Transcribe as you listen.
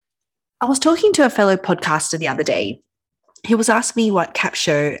I was talking to a fellow podcaster the other day. He was asking me what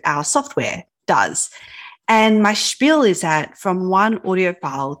Capshow, our software, does. And my spiel is that from one audio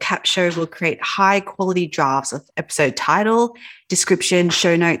file, Capshow will create high quality drafts of episode title, description,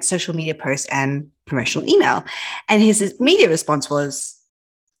 show notes, social media posts, and promotional email. And his immediate response was,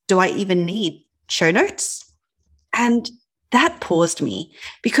 do I even need show notes? And that paused me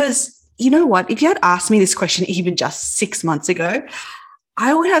because you know what? If you had asked me this question even just 6 months ago,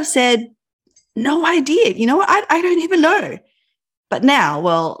 I would have said, no idea. You know what? I don't even know. But now,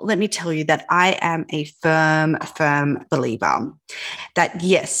 well, let me tell you that I am a firm believer that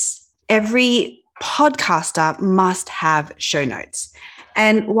yes, every podcaster must have show notes.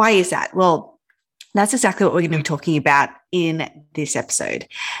 And why is that? Well, that's exactly what we're going to be talking about in this episode.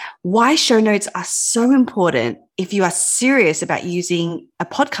 Why show notes are so important if you are serious about using a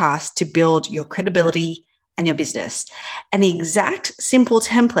podcast to build your credibility and your business. And the exact simple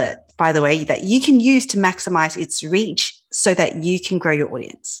template, by the way, that you can use to maximize its reach so that you can grow your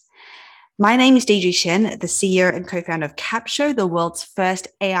audience. My name is Deidre Shen, the CEO and co-founder of Capshow, the world's first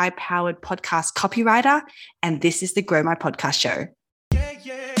AI-powered podcast copywriter, and this is the Grow My Podcast Show.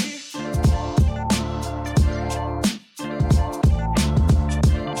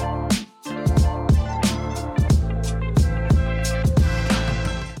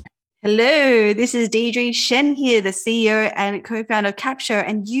 Hello, this is Deidre Shen here, the CEO and co-founder of Capshow,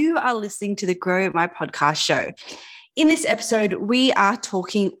 and you are listening to the Grow My Podcast Show. In this episode, we are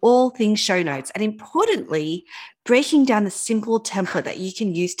talking all things show notes and importantly, breaking down the simple template that you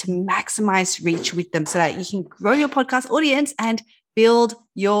can use to maximize reach with them so that you can grow your podcast audience and build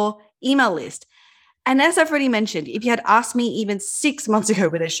your email list. And as I've already mentioned, if you had asked me even 6 months ago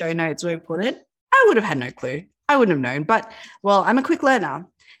whether show notes were important, I would have had no clue. I wouldn't have known, but well, I'm a quick learner.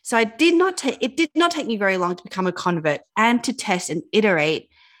 So it did not take me very long to become a convert and to test and iterate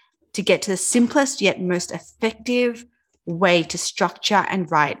to get to the simplest yet most effective way to structure and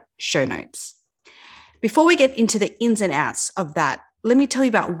write show notes. Before we get into the ins and outs of that, let me tell you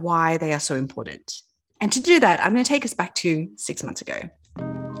about why they are so important. And to do that, I'm going to take us back to 6 months ago.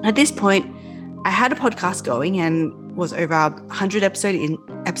 At this point, I had a podcast going and was over 100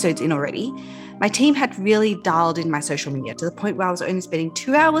 episodes in already. My team had really dialed in my social media to the point where I was only spending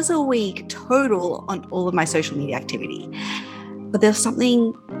 2 hours a week total on all of my social media activity. But there was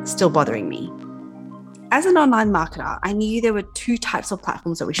something still bothering me. As an online marketer, I knew there were two types of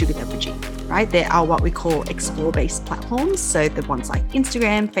platforms that we should be leveraging, right? There are what we call explore-based platforms. So the ones like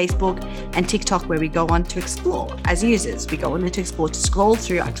Instagram, Facebook, and TikTok, where we go on to explore as users. We go on there to explore, to scroll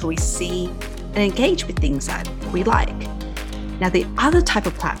through until we see and engage with things that we like. Now, the other type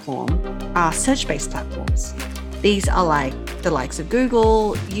of platform are search-based platforms. These are like the likes of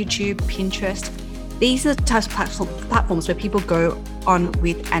Google, YouTube, Pinterest. These are the types of platforms where people go on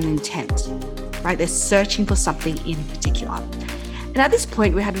with an intent, right? They're searching for something in particular. And at this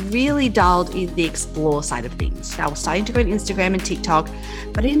point, we had really dialed in the explore side of things. I was starting to go on Instagram and TikTok,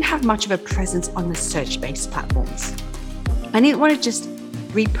 but I didn't have much of a presence on the search-based platforms. I didn't want to just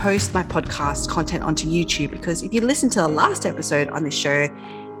repost my podcast content onto YouTube because if you listen to the last episode on this show,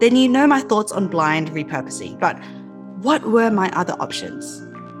 then you know my thoughts on blind repurposing. But what were my other options?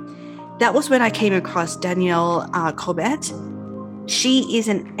 That was when I came across Danielle Corbett. She is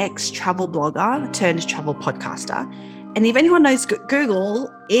an ex-travel blogger turned travel podcaster. And if anyone knows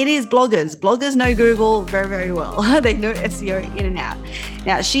Google, it is bloggers. Bloggers know Google very, very well. They know SEO in and out.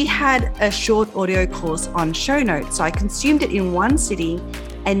 Now, she had a short audio course on show notes, so I consumed it in one sitting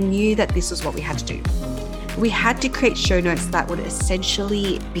and knew that this was what we had to do. We had to create show notes that would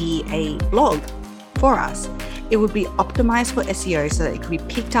essentially be a blog for us. It would be optimized for SEO so that it could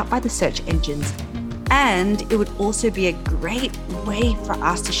be picked up by the search engines. And it would also be a great way for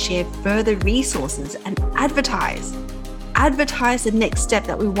us to share further resources and advertise the next step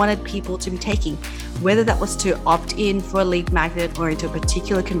that we wanted people to be taking, whether that was to opt in for a lead magnet or into a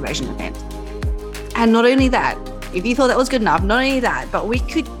particular conversion event. And not only that, if you thought that was good enough, not only that, but we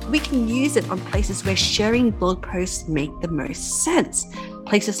can use it on places where sharing blog posts make the most sense.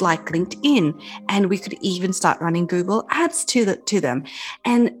 Places like LinkedIn, and we could even start running Google ads to them.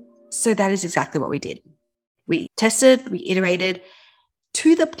 And so that is exactly what we did. We tested, we iterated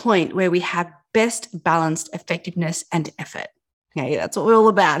to the point where we have best balanced effectiveness and effort. Okay, that's what we're all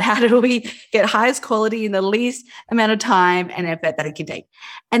about. How do we get highest quality in the least amount of time and effort that it can take?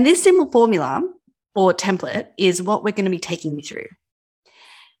 And this simple formula or template is what we're going to be taking you through.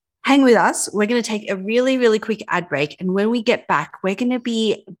 Hang with us. We're going to take a really, really quick ad break. And when we get back, we're going to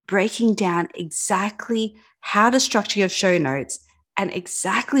be breaking down exactly how to structure your show notes and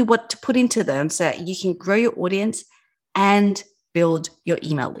exactly what to put into them so that you can grow your audience and build your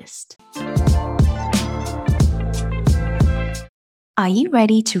email list. Are you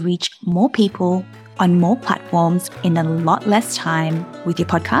ready to reach more people on more platforms in a lot less time with your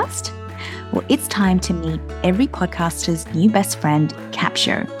podcast? Well, it's time to meet every podcaster's new best friend,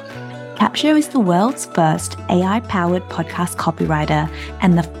 Capsho. Capsho is the world's first AI-powered podcast copywriter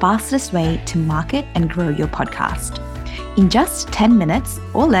and the fastest way to market and grow your podcast. In just 10 minutes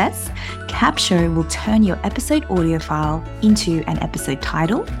or less, Capsho will turn your episode audio file into an episode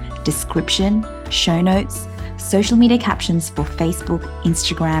title, description, show notes, social media captions for Facebook,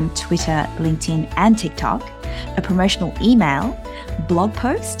 Instagram, Twitter, LinkedIn, and TikTok, a promotional email, blog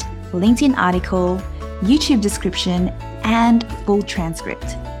post, LinkedIn article, YouTube description, and full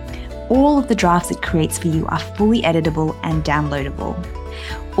transcript. All of the drafts it creates for you are fully editable and downloadable.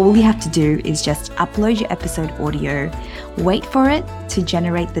 All you have to do is just upload your episode audio, wait for it to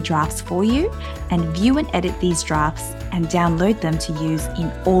generate the drafts for you, and view and edit these drafts and download them to use in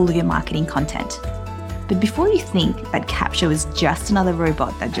all of your marketing content. But before you think that Capsho is just another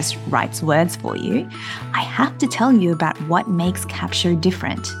robot that just writes words for you, I have to tell you about what makes Capsho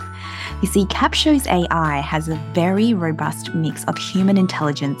different. You see, Capsho's AI has a very robust mix of human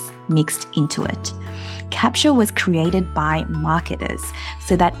intelligence mixed into it. Capsho was created by marketers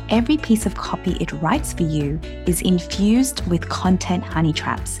so that every piece of copy it writes for you is infused with content honey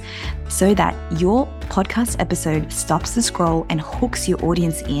traps so that your podcast episode stops the scroll and hooks your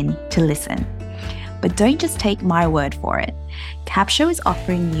audience in to listen. But don't just take my word for it. Capsho is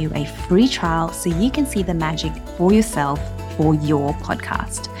offering you a free trial so you can see the magic for yourself for your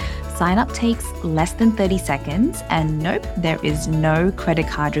podcast. Sign up takes less than 30 seconds and nope, there is no credit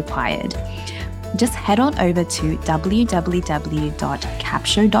card required. Just head on over to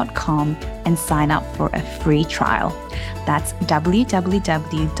www.capsho.com and sign up for a free trial. That's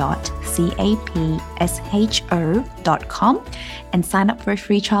www.capsho.com and sign up for a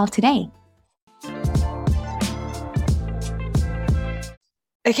free trial today.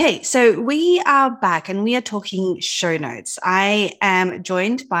 Okay, so we are back and we are talking show notes. I am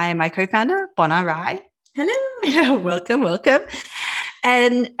joined by my co-founder, Bona Rai. Hello. Welcome.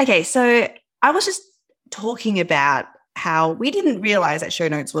 And okay, so I was just talking about how we didn't realize that show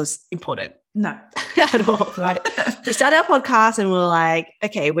notes was important. No. At all, right? We started our podcast and we're like,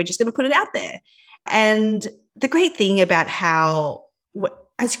 okay, we're just going to put it out there. And the great thing about how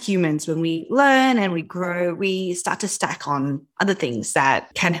as humans, when we learn and we grow, we start to stack on other things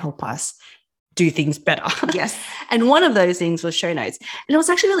that can help us do things better. Yes. And one of those things was show notes. And it was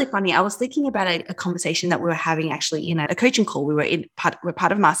actually really funny. I was thinking about a conversation that we were having actually in a coaching call. We're part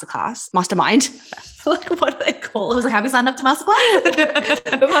of Mastermind. Like, what do they call it? I was like, have you signed up to Mastermind?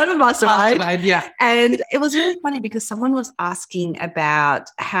 We're part of Mastermind. Yeah. And it was really funny because someone was asking about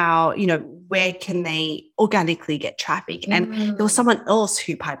how, where can they organically get traffic? And there was someone else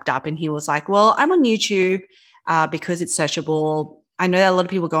who piped up and he was like, well, I'm on YouTube because it's searchable. I know that a lot of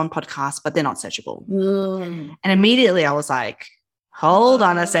people go on podcasts, but they're not searchable. And immediately I was like, hold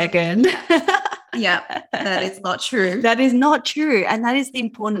on a second. Yeah, that is not true. That is not true. And that is the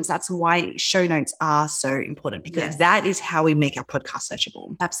importance. That's why show notes are so important because that is how we make our podcast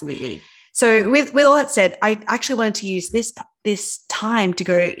searchable. Absolutely. So with all that said, I actually wanted to use this time to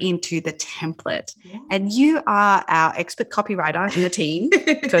go into the template. Yeah. And you are our expert copywriter in the team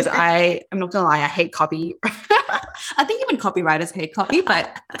because I'm not going to lie, I hate copy. I think even copywriters hate copy,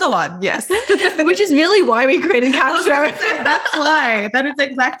 but go on. Yes. Which is really why we created Capsho. That's why. That is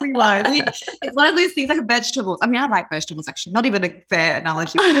exactly why. It's one of those things like vegetables. I mean, I like vegetables actually, not even a fair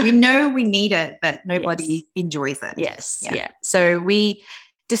analogy. We know we need it, but nobody enjoys it. Yes. Yeah. So we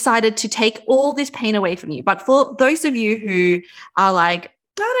decided to take all this pain away from you. But for those of you who are like,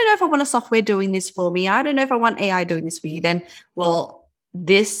 I don't know if I want a software doing this for me. I don't know if I want AI doing this for you. Then, well,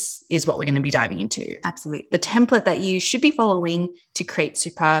 this is what we're going to be diving into. Absolutely. The template that you should be following to create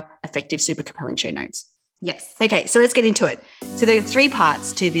super effective, super compelling show notes. Yes. Okay, so let's get into it. So there are 3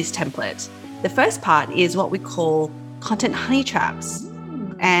 parts to this template. The first part is what we call content honey traps.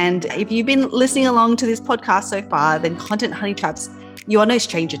 And if you've been listening along to this podcast so far, then content honey traps, you are no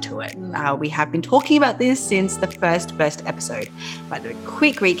stranger to it. We have been talking about this since the first episode. But a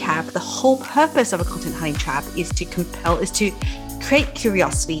quick recap, the whole purpose of a content honey trap is to create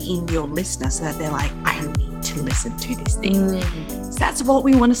curiosity in your listener so that they're like, I need to listen to this thing. So that's what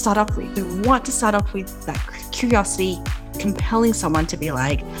we want to start off with. We want to start off with that curiosity, compelling someone to be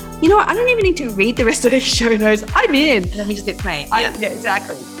like, you know what, I don't even need to read the rest of these show notes. I'm in. Let me just hit play. Yeah,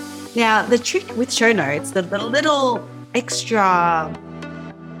 exactly. Now, the trick with show notes, the little extra,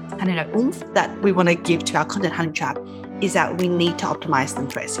 oomph that we want to give to our content honey trap is that we need to optimize them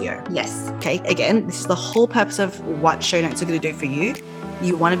for SEO. Yes. Okay. Again, this is the whole purpose of what show notes are going to do for you.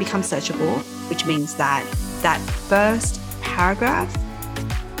 You want to become searchable, which means that that first paragraph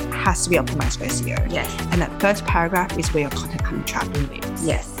has to be optimized for SEO. Yes. And that first paragraph is where your content honey trap lives.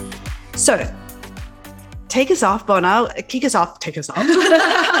 Yes. So take us off, Bona. Kick us off. Kick us off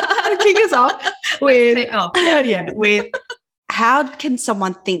with how can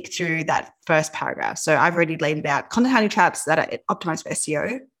someone think through that first paragraph? So I've already laid out content honey traps that are optimized for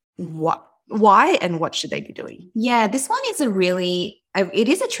SEO. Why and what should they be doing? Yeah, this one is it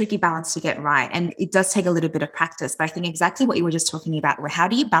is a tricky balance to get right. And it does take a little bit of practice. But I think exactly what you were just talking about, where how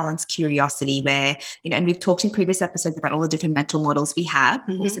do you balance curiosity where, and we've talked in previous episodes about all the different mental models we have.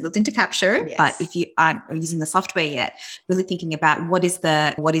 Also built into Capture. Yes. But if you aren't using the software yet, really thinking about what is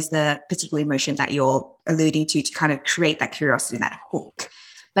the particular emotion that you're alluding to kind of create that curiosity and that hook.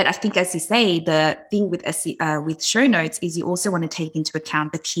 But I think, as you say, the thing with show notes is you also want to take into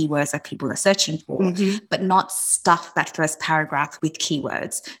account the keywords that people are searching for, but not stuff that first paragraph with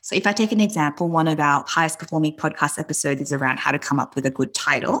keywords. So if I take an example, one of our highest performing podcast episodes is around how to come up with a good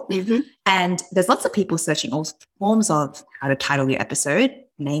title. And there's lots of people searching all forms of how to title your episode,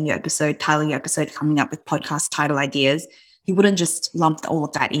 name your episode, title your episode, coming up with podcast title ideas. You wouldn't just lump all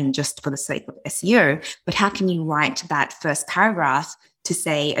of that in just for the sake of SEO, but how can you write that first paragraph to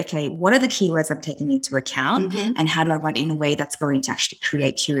say, okay, what are the keywords I'm taking into account and how do I write it in a way that's going to actually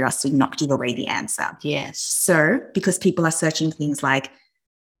create curiosity, not give away the answer? Yes. So because people are searching things like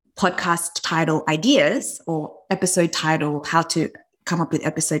podcast title ideas or episode title, how to come up with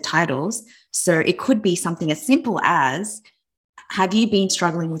episode titles. So it could be something as simple as, have you been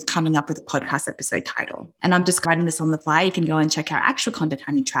struggling with coming up with a podcast episode title? And I'm just writing this on the fly. You can go and check our actual content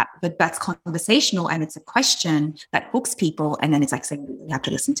honey trap, but that's conversational and it's a question that hooks people. And then it's like saying, you have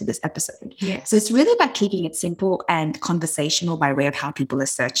to listen to this episode. Yes. So it's really about keeping it simple and conversational by way of how people are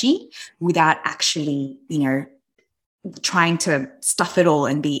searching without actually, trying to stuff it all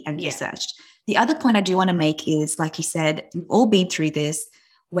and be researched. The other point I do want to make is, like you said, we've all been through this.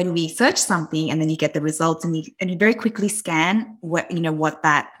 When we search something and then you get the results and you very quickly scan what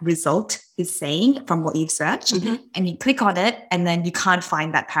that result is saying from what you've searched and you click on it and then you can't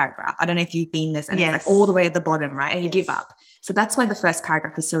find that paragraph. I don't know if you've been this and it's like all the way at the bottom, right? And you give up. So that's why the first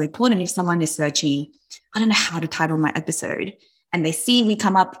paragraph is so important. If someone is searching, I don't know how to title my episode, and they see we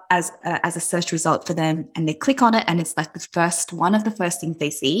come up as a search result for them and they click on it and it's like one of the first things they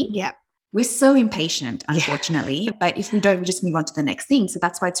see. Yeah. We're so impatient, unfortunately, but if we don't, we just move on to the next thing. So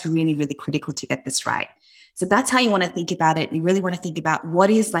that's why it's really, really critical to get this right. So that's how you want to think about it. You really want to think about what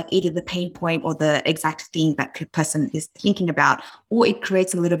is like either the pain point or the exact thing that the person is thinking about, or it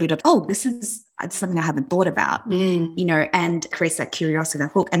creates a little bit of, this is something I haven't thought about, and creates that curiosity,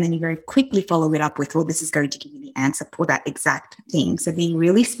 that hook. And then you very quickly follow it up with, this is going to give you the answer for that exact thing. So being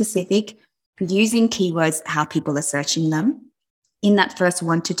really specific, using keywords, how people are searching them, in that first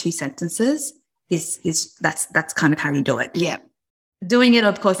 1 to 2 sentences that's kind of how you do it. Yeah. Doing it,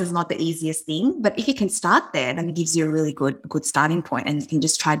 of course, is not the easiest thing, but if you can start there, then it gives you a really good starting point, and you can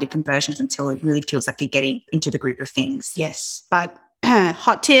just try different versions until it really feels like you're getting into the group of things. Yes. But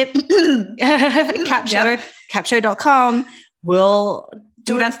hot tip, Capture.com will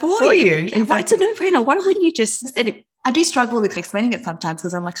do that for you. In fact, it's a no-brainer. Why wouldn't you just... I do struggle with explaining it sometimes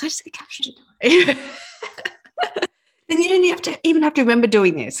because I'm like, I just get Capture. Then you don't even have to remember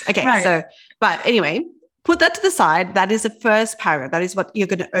doing this. Okay, right. So, but anyway, put that to the side. That is the first paragraph. That is what you're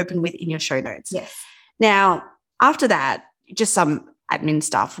going to open with in your show notes. Yes. Now, after that, just some admin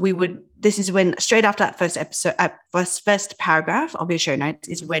stuff. This is when, straight after that first episode, first paragraph of your show notes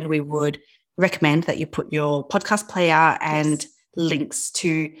is when we would recommend that you put your podcast player and links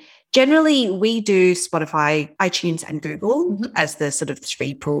to. Generally, we do Spotify, iTunes, and Google as the sort of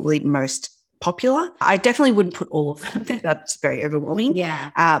 3 probably most popular. I definitely wouldn't put all of them. That's very overwhelming.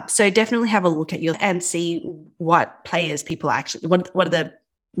 Yeah. So definitely have a look at and see what players people are actually, what are the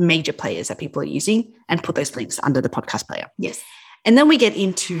major players that people are using, and put those links under the podcast player. Yes. And then we get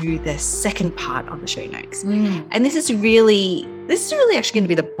into the second part of the show notes. And this is really actually going to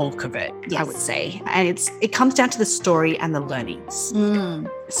be the bulk of it, I would say. And it comes down to the story and the learnings.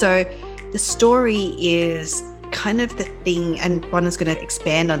 So the story is kind of the thing, and Bonna's going to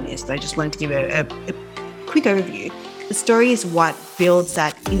expand on this, but I just wanted to give a quick overview. The story is what builds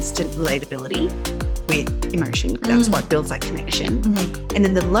that instant relatability with emotion. That's what builds that connection. And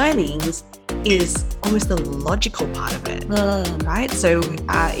then the learnings is almost the logical part of it, right? So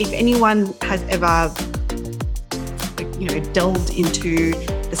if anyone has ever, delved into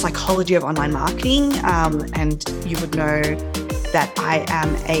the psychology of online marketing, and you would know that I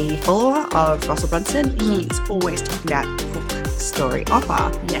am a follower of Russell Brunson. He's always talking about hook, story,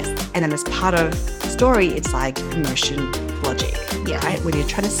 offer. Yes. And then as part of story, it's like emotion, logic. Yeah. Right? When you're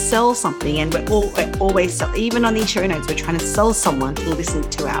trying to sell something, and we're always sell, even on these show notes, we're trying to sell someone to listen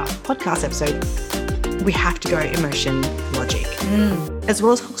to our podcast episode. We have to go emotion, logic, as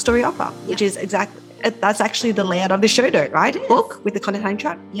well as hook, story, offer, which is that's actually the layout of the show note, right? Yes. Hook with the content time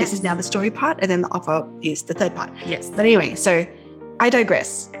trap. Yes. This is now the story part, and then the offer is the third part. Yes. But anyway, so I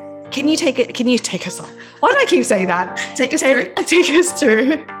digress. Can you take us on? Why do I keep saying that? Take us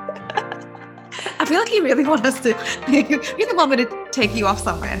through. I feel like you really want us to, you really want me to take you off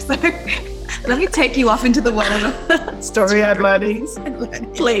somewhere. So let me take you off into the world. Story and learnings.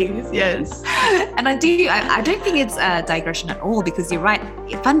 Please, yes. And I don't think it's a digression at all, because you're right.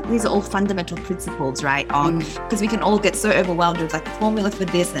 These are all fundamental principles, right? Because we can all get so overwhelmed with like a formula for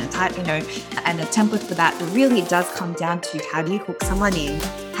this and a type, and a template for that. But really it does come down to, how do you hook someone in?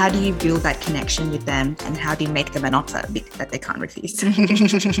 How do you build that connection with them? And how do you make them an offer that they can't refuse?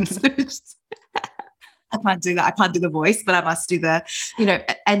 I can't do that. I can't do the voice, but I must do the,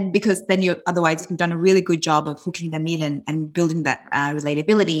 and because then you've done a really good job of hooking them in and building that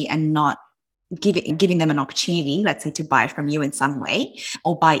relatability, and not giving them an opportunity, let's say, to buy from you in some way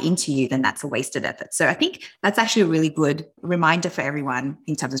or buy into you, then that's a wasted effort. So I think that's actually a really good reminder for everyone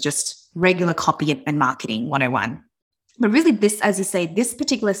in terms of just regular copy and marketing 101. But really this, as you say, this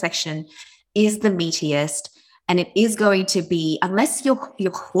particular section is the meatiest. And it is going to be, unless your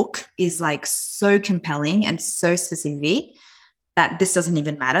hook is like so compelling and so specific that this doesn't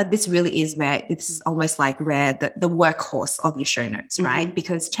even matter. This really is this is almost like the workhorse of your show notes, right?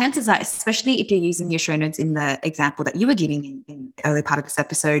 Because chances are, especially if you're using your show notes in the example that you were giving in the early part of this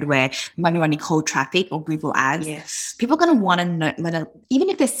episode, where you might be running cold traffic or Google ads, yes, people are going to want to know, even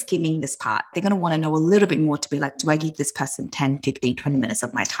if they're skimming this part, they're going to want to know a little bit more to be like, do I give this person 10, 15, 20 minutes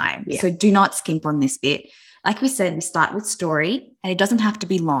of my time? Yeah. So do not skimp on this bit. Like we said, we start with story, and it doesn't have to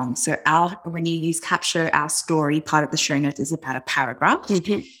be long. So when you use Capture, our story part of the show notes is about a paragraph,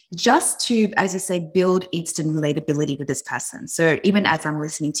 just to, as I say, build instant relatability with this person. So even as I'm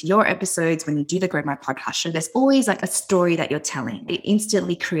listening to your episodes, when you do the Grow My Podcast show, there's always like a story that you're telling. It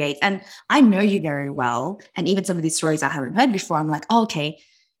instantly creates, and I know you very well. And even some of these stories I haven't heard before, I'm like, oh, okay.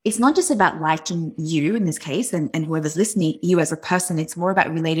 It's not just about liking you in this case and whoever's listening, you as a person. It's more about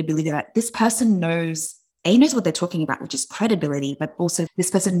relatability, that this person knows what they're talking about, which is credibility, but also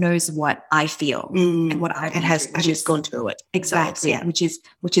this person knows what I feel and what I has gone through it. Exactly. Yeah. Which is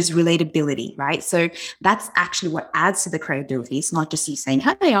relatability, right? So that's actually what adds to the credibility. It's not just you saying,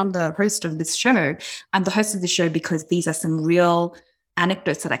 hey, I'm the host of this show. I'm the host of the show because these are some real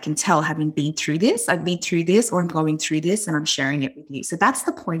anecdotes that I can tell, having been through this. I've been through this, or I'm going through this, and I'm sharing it with you. So that's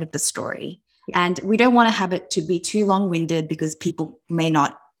the point of the story. And we don't want to have it to be too long-winded, because people may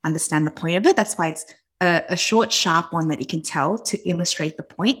not understand the point of it. That's why it's a short, sharp one that you can tell to illustrate the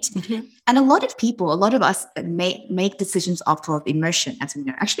point. And a lot of us make decisions off of emotion, as we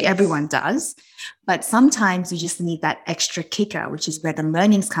know. Actually, everyone does. But sometimes you just need that extra kicker, which is where the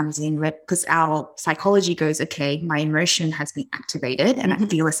learnings comes in, because our psychology goes, okay, my emotion has been activated and I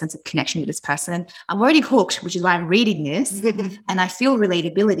feel a sense of connection with this person. I'm already hooked, which is why I'm reading this, and I feel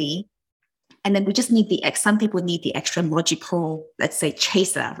relatability. And then we just need some people need the extra logical, let's say,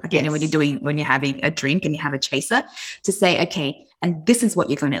 chaser. Again, when you're having a drink and you have a chaser, to say, okay, and this is what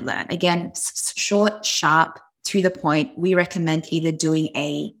you're going to learn. Again, short, sharp, to the point. We recommend either doing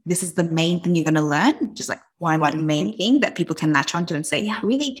this is the main thing you're going to learn, just like one main thing that people can latch onto and say, yeah, I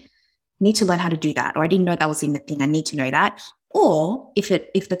really need to learn how to do that. Or I didn't know that was in the thing. I need to know that. Or if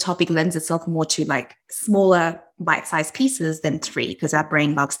the topic lends itself more to like smaller bite-sized pieces, then 3, because our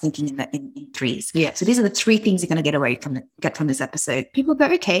brain loves thinking in threes. Yeah. So these are the 3 things you're going to get from this episode. People go,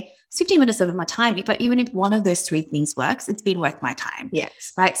 okay, 15 minutes of my time. But even if one of those 3 things works, it's been worth my time.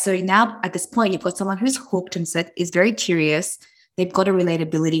 Yes. Right. So now at this point, you've got someone who's hooked and is very curious. They've got a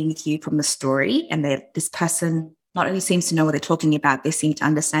relatability with you from the story, and this person not only seems to know what they're talking about, they seem to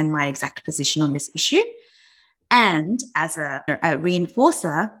understand my exact position on this issue. And as a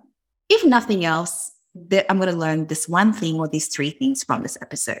reinforcer, if nothing else, I'm going to learn this one thing or these 3 things from this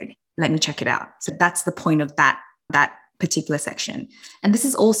episode. Let me check it out. So that's the point of that particular section. And this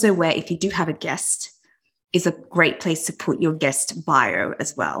is also where, if you do have a guest, is a great place to put your guest bio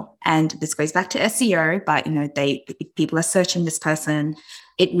as well. And this goes back to SEO, but if people are searching this person,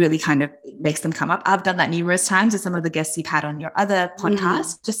 it really kind of makes them come up. I've done that numerous times with some of the guests you've had on your other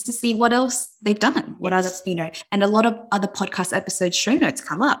podcasts, just to see what else they've done, what other, and a lot of other podcast episodes show notes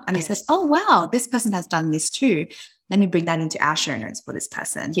come up, and it says, oh, wow, this person has done this too. let me bring that into our show notes for this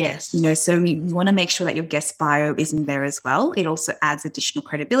person. Yes. So we want to make sure that your guest bio is in there as well. It also adds additional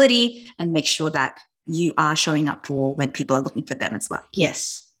credibility and make sure that you are showing up for when people are looking for them as well.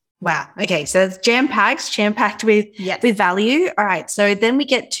 Yes. Wow. Okay. So it's jam-packed with value. All right. So then we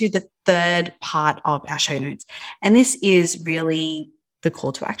get to the third part of our show notes. And this is really the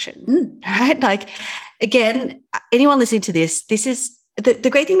call to action, right? Like, again, anyone listening to this is the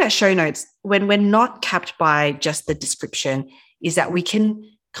great thing about show notes when we're not capped by just the description is that we can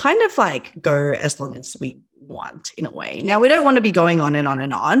kind of like go as long as we want in a way. Now, we don't want to be going on and on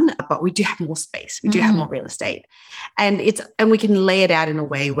and on, but we do have more space. We do have more real estate, and we can lay it out in a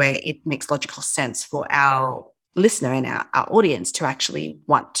way where it makes logical sense for our listener and our audience to actually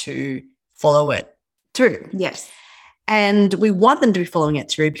want to follow it through. Yes. And we want them to be following it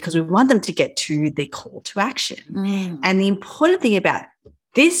through because we want them to get to the call to action. And the important thing about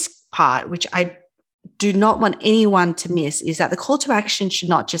this part, which I do not want anyone to miss, is that the call to action should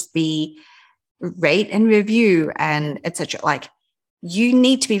not just be rate and review and etc. Like, you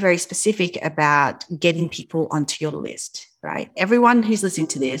need to be very specific about getting people onto your list, right? Everyone who's listening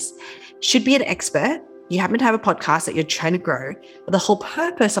to this should be an expert. You happen to have a podcast that you're trying to grow, but the whole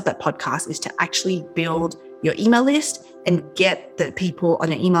purpose of that podcast is to actually build your email list and get the people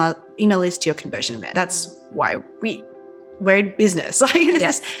on your email list to your conversion event. That's why we're in business. Like,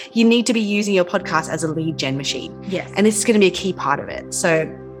 you need to be using your podcast as a lead gen machine. Yes. And this is going to be a key part of it. So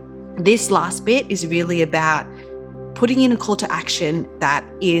this last bit is really about putting in a call to action that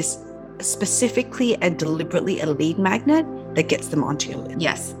is specifically and deliberately a lead magnet that gets them onto your list.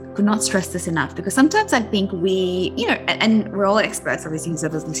 Yes. Could not stress this enough, because sometimes I think we, and we're all experts, obviously,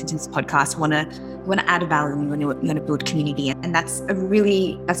 whoever's listening to this podcast want to add value, we want to build community. And that's a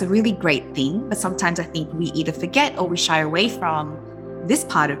really great thing. But sometimes I think we either forget or we shy away from this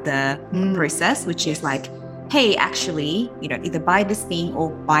part of the process, which is like, hey, actually, either buy this thing or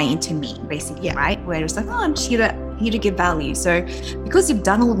buy into me, basically, right? Where it's like, oh, I'm just here to give value. So because you've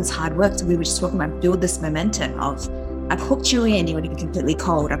done all this hard work, we were just talking about build this momentum of, I've hooked you in, you would be completely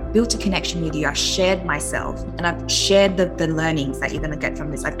cold. I've built a connection with you. I've shared myself and I've shared the learnings that you're going to get from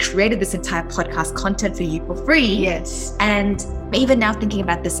this. I've created this entire podcast content for you for free. Yes. And even now thinking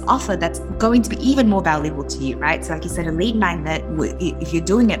about this offer that's going to be even more valuable to you, right? So like you said, a lead magnet, if you're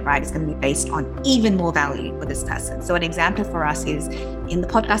doing it right, it's going to be based on even more value for this person. So an example for us is in the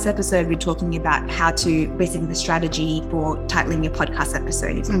podcast episode, we're talking about how to basically the strategy for titling your podcast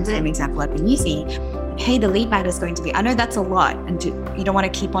episode. It's the same example I've been using. Hey, the lead magnet is going to be, I know that's a lot, and you don't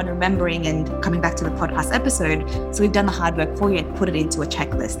want to keep on remembering and coming back to the podcast episode. So we've done the hard work for you and put it into a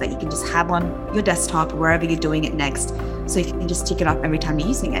checklist that you can just have on your desktop, wherever you're doing it next. So you can just tick it off every time you're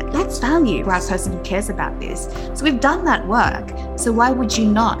using it. That's value for our person who cares about this. So we've done that work. So why would you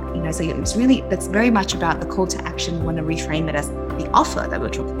not? So that's very much about the call to action. We want to reframe it as the offer that we're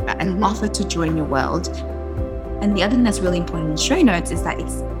talking about, an offer to join your world. And the other thing that's really important in show notes is that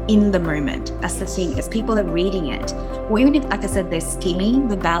it's in the moment. That's the thing, as people are reading it, or even if, like I said, they're skimming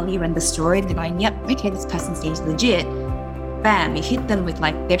the value and the story, they're going, yep, okay, this person seems legit. Bam, you hit them with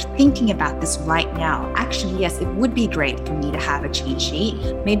like, they're thinking about this right now. Actually, yes, it would be great for me to have a cheat sheet.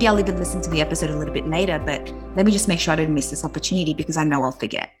 Maybe I'll even listen to the episode a little bit later, but let me just make sure I don't miss this opportunity because I know I'll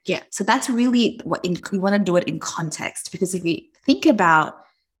forget. Yeah. So that's really you want to do it in context, because if you think about,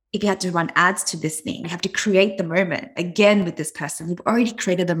 if you had to run ads to this thing, you have to create the moment again with this person. You've already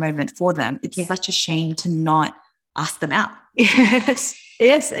created the moment for them. It's such a shame to not ask them out. Yes,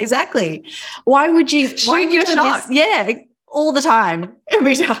 exactly. Why would you not? Yeah, all the time,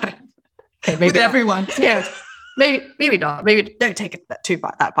 every time. Okay, maybe with everyone. Yeah, maybe not. Maybe don't take it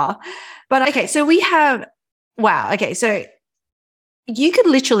that far. But okay, so we have. Wow. Okay, so you could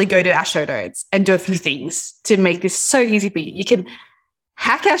literally go to our show notes and do a few things to make this so easy for you. You can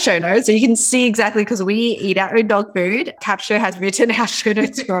hack our show notes so you can see exactly, because we eat our own dog food. Capsho has written our show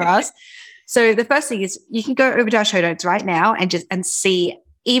notes for us. So the first thing is you can go over to our show notes right now and see,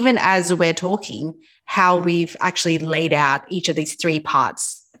 even as we're talking, how we've actually laid out each of these three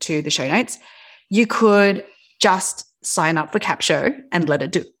parts to the show notes. You could just sign up for Capsho and let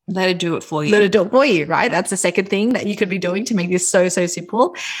it do it for you. Let it do it for you, right? That's the second thing that you could be doing to make this so, so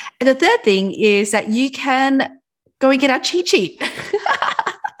simple. And the third thing is that you can go and get our cheat sheet.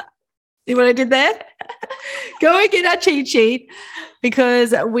 See what I did there? Go and get our cheat sheet,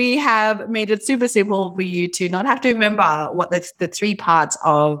 because we have made it super simple for you to not have to remember what the three parts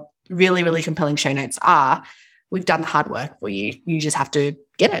of really, really compelling show notes are. We've done the hard work for you. You just have to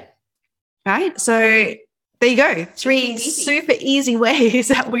get it, right? So there you go. Three super easy ways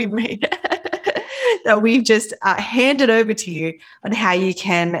that we've made that we've just handed over to you on how you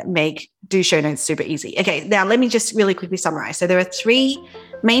can do show notes super easy. Okay, now let me just really quickly summarize. So there are 3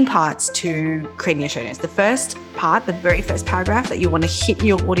 main parts to creating your show notes. The first part, the very first paragraph that you want to hit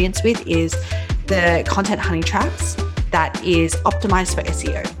your audience with is the content honey traps that is optimized for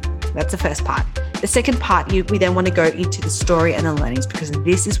SEO. That's the first part. The second part, we then want to go into the story and the learnings, because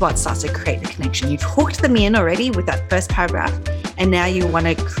this is what starts to create the connection. You've hooked them in already with that first paragraph, and now you want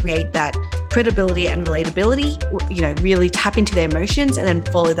to create that credibility and relatability, really tap into their emotions and then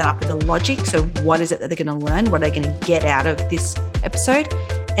follow that up with the logic. So what is it that they're going to learn? What are they going to get out of this episode?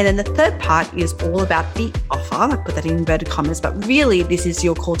 And then the third part is all about the offer. I put that in inverted commas, but really this is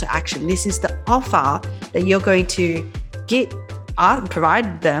your call to action. This is the offer that you're going to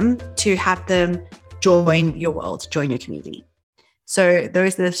provide them to have them join your world, join your community. So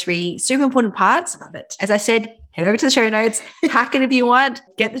those are the 3 super important parts of it. As I said, head over to the show notes, hack it if you want,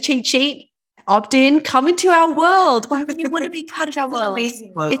 get the cheat sheet, opt in, come into our world. Why would you want to be part of our world?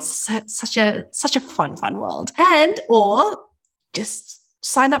 It's such a fun world. Or just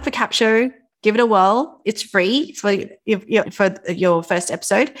sign up for Capsho, give it a whirl. It's free for your first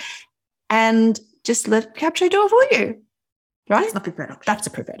episode, and just let Capsho do it for you. Right? That's a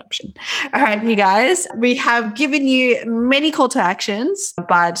preferred option. All right, you guys, we have given you many call to actions,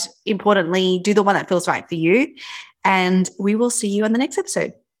 but importantly, do the one that feels right for you. And we will see you on the next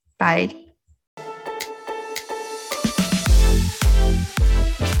episode. Bye.